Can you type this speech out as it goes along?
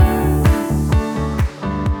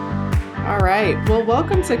right. Well,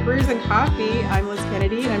 welcome to Careers and Coffee. I'm Liz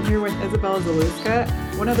Kennedy, and I'm here with Isabella Zaluska,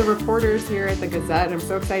 one of the reporters here at the Gazette. And I'm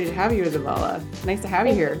so excited to have you, Isabella. Nice to have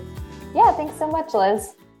you Thank, here. yeah, thanks so much,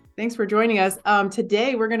 Liz. Thanks for joining us.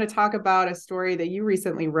 Today, we're going to talk about a story that you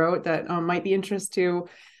recently wrote that might be interest to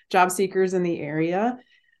job seekers in the area.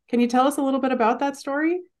 Can you tell us a little bit about that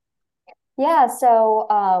story? Yeah,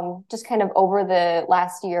 so just kind of over the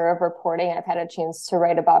last year of reporting, I've had a chance to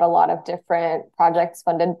write about a lot of different projects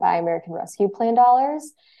funded by American Rescue Plan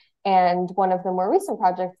dollars. And one of the more recent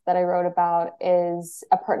projects that I wrote about is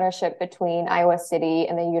a partnership between Iowa City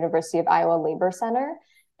and the University of Iowa Labor Center.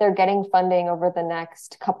 They're getting funding over the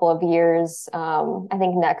next couple of years, I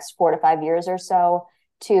think next 4 to 5 years or so,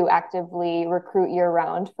 to actively recruit year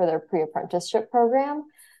round for their pre-apprenticeship program.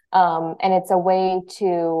 And it's a way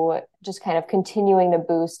to just kind of continuing to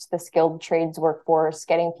boost the skilled trades workforce,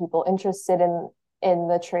 getting people interested in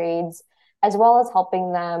the trades, as well as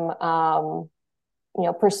helping them,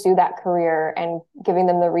 pursue that career and giving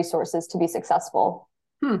them the resources to be successful.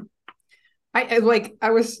 Hmm. I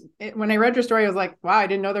was when I read your story, I was like, wow, I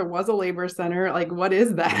didn't know there was a labor center. Like, what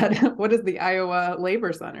is that? What is the Iowa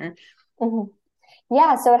Labor Center? Mhm.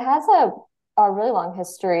 Yeah, so it has a really long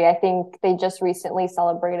history. I think they just recently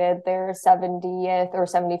celebrated their 70th or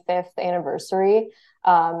 75th anniversary.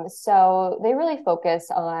 So they really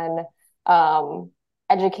focus on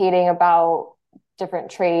educating about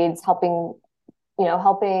different trades, helping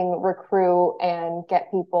recruit and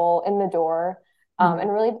get people in the door, Mhm.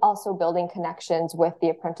 and really also building connections with the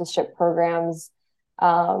apprenticeship programs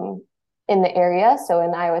um, in the area. So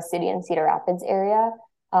in the Iowa City and Cedar Rapids area,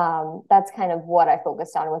 that's kind of what I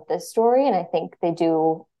focused on with this story. And I think they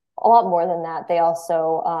do a lot more than that. They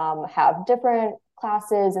also have different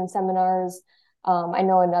classes and seminars. I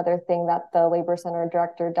know another thing that the Labor Center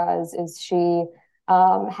director does is she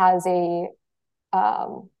has a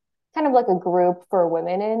um, kind of like a group for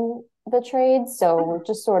women in the trades. So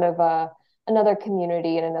just sort of another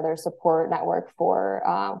community and another support network for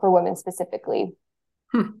women specifically.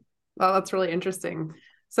 Hmm. Well, that's really interesting.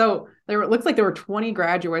 So it looks like there were 20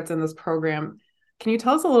 graduates in this program. Can you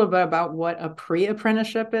tell us a little bit about what a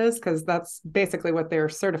pre-apprenticeship is? Because that's basically what they're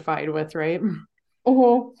certified with, right?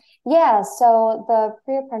 Mm-hmm. Yeah, so the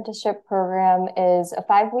pre-apprenticeship program is a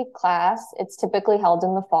 5 week class. It's typically held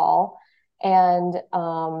in the fall, and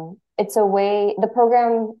it's a way the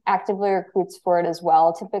program actively recruits for it as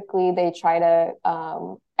well. Typically, they try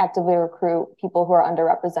to actively recruit people who are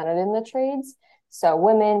underrepresented in the trades, so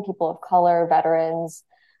women, people of color, veterans.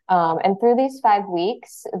 And through these 5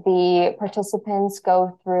 weeks, the participants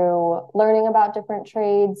go through learning about different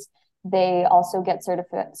trades. They also get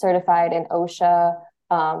certified in OSHA,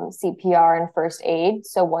 CPR, and first aid.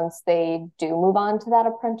 So once they do move on to that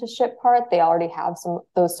apprenticeship part, they already have some of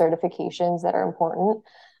those certifications that are important.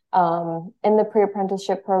 In the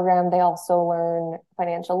pre-apprenticeship program, they also learn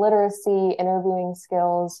financial literacy, interviewing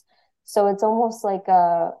skills. So it's almost like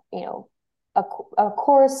a, a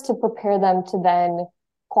course to prepare them to then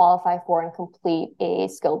qualify for and complete a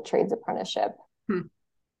skilled trades apprenticeship. Hmm.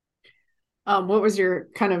 What was your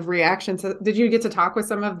kind of reaction to, did you get to talk with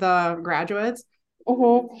some of the graduates?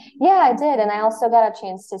 Yeah, I did. And I also got a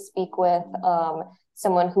chance to speak with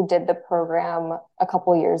someone who did the program a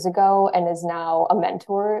couple years ago and is now a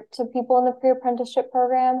mentor to people in the pre-apprenticeship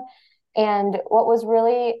program. And what was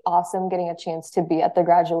really awesome getting a chance to be at the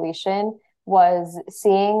graduation was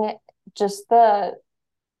seeing just the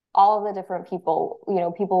all of the different people.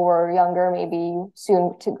 People were younger, maybe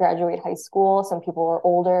soon to graduate high school. Some people were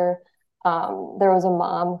older. There was a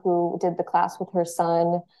mom who did the class with her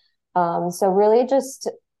son. So really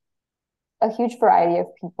just a huge variety of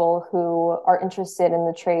people who are interested in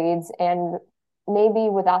the trades and maybe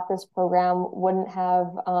without this program wouldn't have,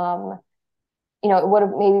 it would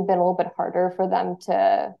have maybe been a little bit harder for them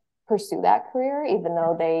to pursue that career, even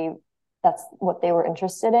though that's what they were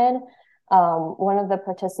interested in. One of the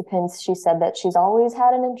participants, she said that she's always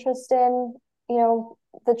had an interest in,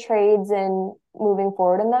 the trades and moving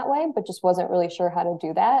forward in that way, but just wasn't really sure how to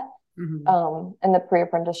do that. Mhm. And the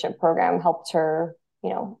pre-apprenticeship program helped her,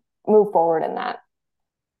 move forward in that.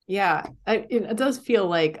 Yeah, it does feel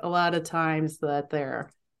like a lot of times that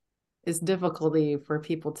there is difficulty for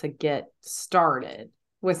people to get started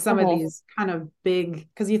with some of Mm-hmm. these kind of big,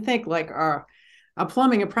 because you think like a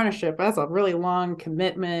plumbing apprenticeship, that's a really long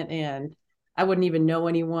commitment, and I wouldn't even know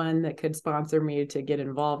anyone that could sponsor me to get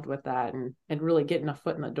involved with that, and really getting a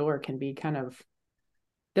foot in the door can be kind of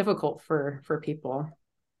difficult for people.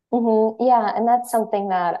 Mm-hmm. Yeah, and that's something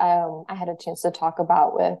that I had a chance to talk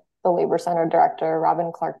about with the Labor Center director,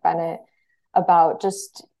 Robin Clark Bennett, about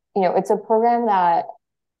just, it's a program that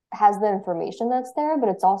has the information that's there, but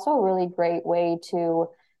it's also a really great way to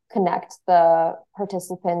connect the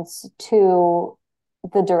participants to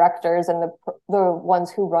the directors and the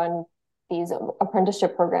ones who run these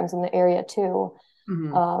apprenticeship programs in the area too.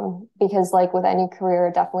 Because like with any career,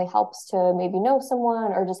 it definitely helps to maybe know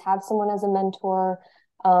someone or just have someone as a mentor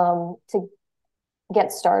to get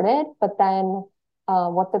started. But then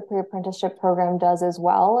what the pre-apprenticeship program does as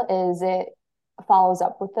well is it follows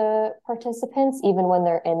up with the participants even when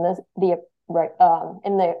they're in the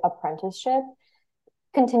apprenticeship,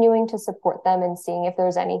 continuing to support them and seeing if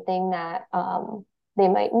there's anything that they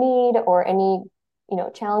might need or any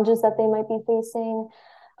challenges that they might be facing.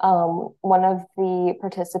 One of the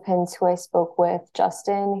participants who I spoke with,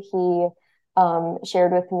 Justin, he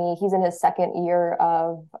shared with me he's in his second year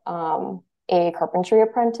of a carpentry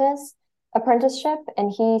apprenticeship, and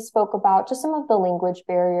he spoke about just some of the language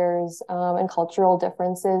barriers and cultural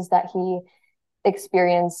differences that he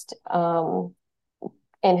experienced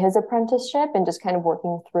in his apprenticeship and just kind of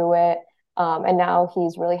working through it. And now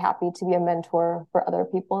he's really happy to be a mentor for other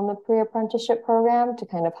people in the pre-apprenticeship program to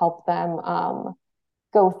kind of help them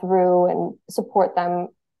go through and support them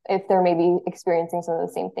if they're maybe experiencing some of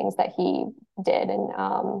the same things that he did, and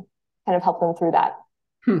kind of help them through that.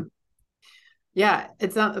 Yeah,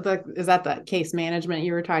 it's not is that the case management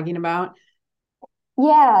you were talking about?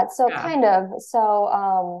 Yeah, so kind of.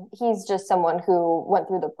 So he's just someone who went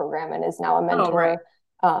through the program and is now a mentor. Right.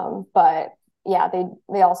 But yeah,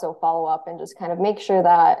 they also follow up and just kind of make sure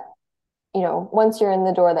that, once you're in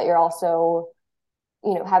the door, that you're also,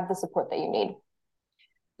 have the support that you need.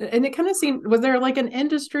 And it kind of seemed, was there like an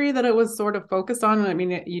industry that it was sort of focused on? I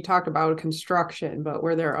mean, you talked about construction, but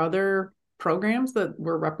were there other programs that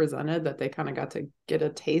were represented that they kind of got to get a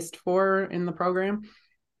taste for in the program?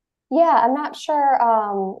 Yeah, I'm not sure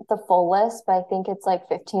the full list, but I think it's like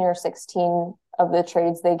 15 or 16 of the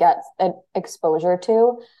trades they get exposure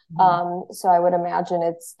to. So I would imagine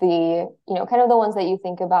it's the, kind of the ones that you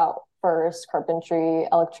think about first: carpentry,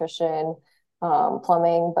 electrician,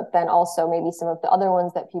 plumbing, but then also maybe some of the other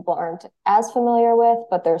ones that people aren't as familiar with,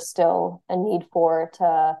 but there's still a need for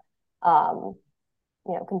to,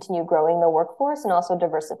 continue growing the workforce and also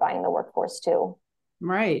diversifying the workforce too.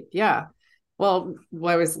 Right. Yeah. Well,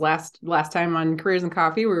 I was last time on Careers and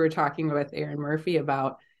Coffee, we were talking with Erin Murphy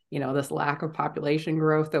about, this lack of population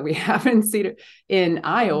growth that we have in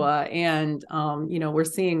Iowa. And, we're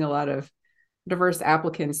seeing a lot of diverse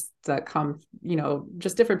applicants that come,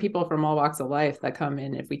 just different people from all walks of life that come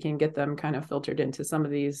in. If we can get them kind of filtered into some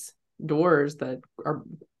of these doors that are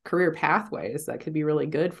career pathways, that could be really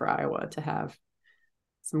good for Iowa to have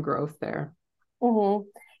some growth there. Mm-hmm.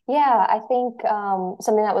 Yeah, I think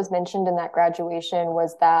something that was mentioned in that graduation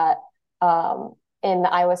was that in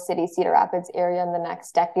the Iowa City, Cedar Rapids area in the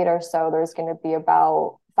next decade or so, there's going to be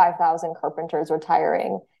about 5,000 carpenters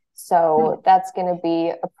retiring. So that's going to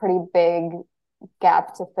be a pretty big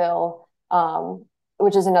gap to fill,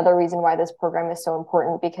 which is another reason why this program is so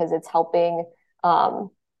important, because it's helping,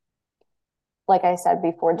 like I said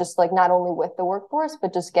before, just like not only with the workforce,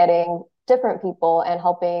 but just getting different people and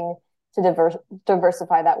helping to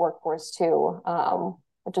diversify that workforce too,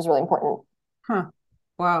 which is really important.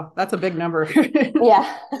 Wow, that's a big number.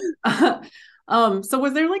 Yeah. So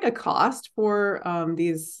was there like a cost for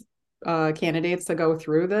these candidates to go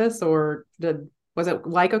through this, or was it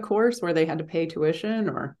like a course where they had to pay tuition,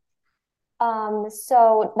 or?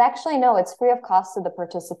 So actually, no, it's free of cost to the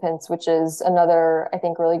participants, which is another, I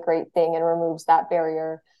think, really great thing and removes that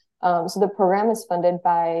barrier. So the program is funded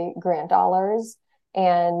by grant dollars,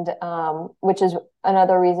 and which is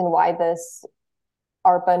another reason why this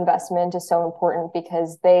ARPA investment is so important,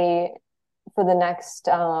 because they, for the next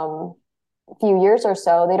few years or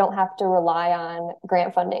so, they don't have to rely on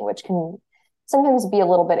grant funding, which can sometimes be a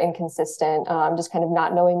little bit inconsistent, just kind of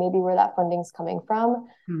not knowing maybe where that funding's coming from.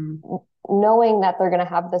 Knowing that they're going to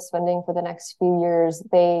have this funding for the next few years,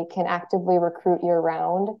 they can actively recruit year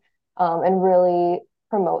round and really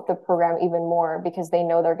promote the program even more, because they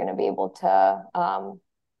know they're going to be able to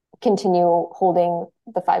continue holding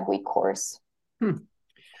the 5-week course.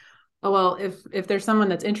 Oh, well, if there's someone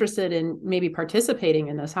that's interested in maybe participating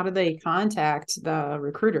in this, how do they contact the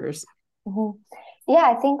recruiters? Yeah,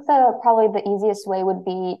 I think probably the easiest way would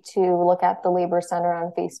be to look at the Labor Center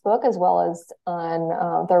on Facebook as well as on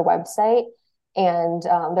their website. And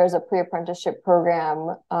there's a pre-apprenticeship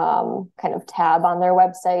program kind of tab on their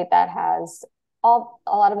website that has a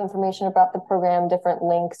lot of information about the program, different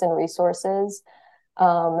links and resources.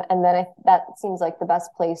 And then that seems like the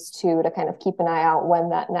best place to kind of keep an eye out when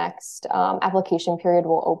that next application period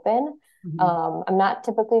will open. I'm not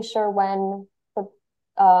typically sure when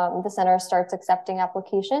the center starts accepting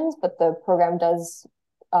applications, but the program does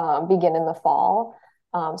begin in the fall.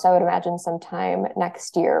 So I would imagine sometime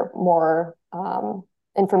next year, more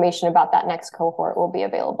information about that next cohort will be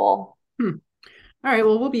available. All right.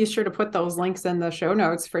 Well, we'll be sure to put those links in the show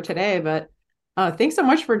notes for today. But thanks so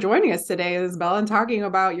much for joining us today, Isabel, and talking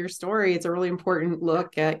about your story. It's a really important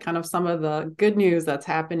look at kind of some of the good news that's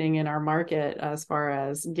happening in our market as far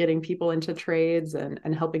as getting people into trades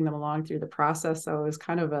and helping them along through the process. So it was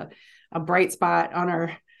kind of a bright spot on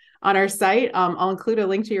our site. I'll include a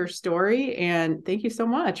link to your story. And thank you so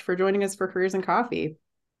much for joining us for Careers and Coffee.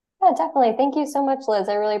 Yeah, definitely. Thank you so much, Liz.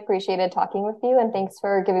 I really appreciated talking with you, and thanks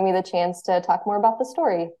for giving me the chance to talk more about the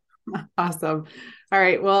story. Awesome. All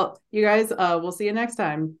right. Well, you guys, we'll see you next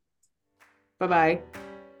time. Bye-bye.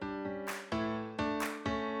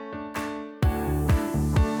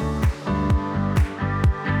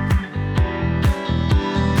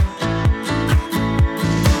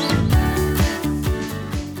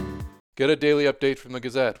 Get a daily update from the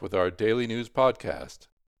Gazette with our daily news podcast.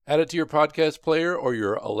 Add it to your podcast player or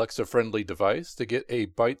your Alexa-friendly device to get a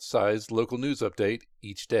bite-sized local news update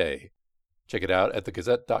each day. Check it out at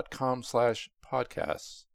thegazette.com/podcasts.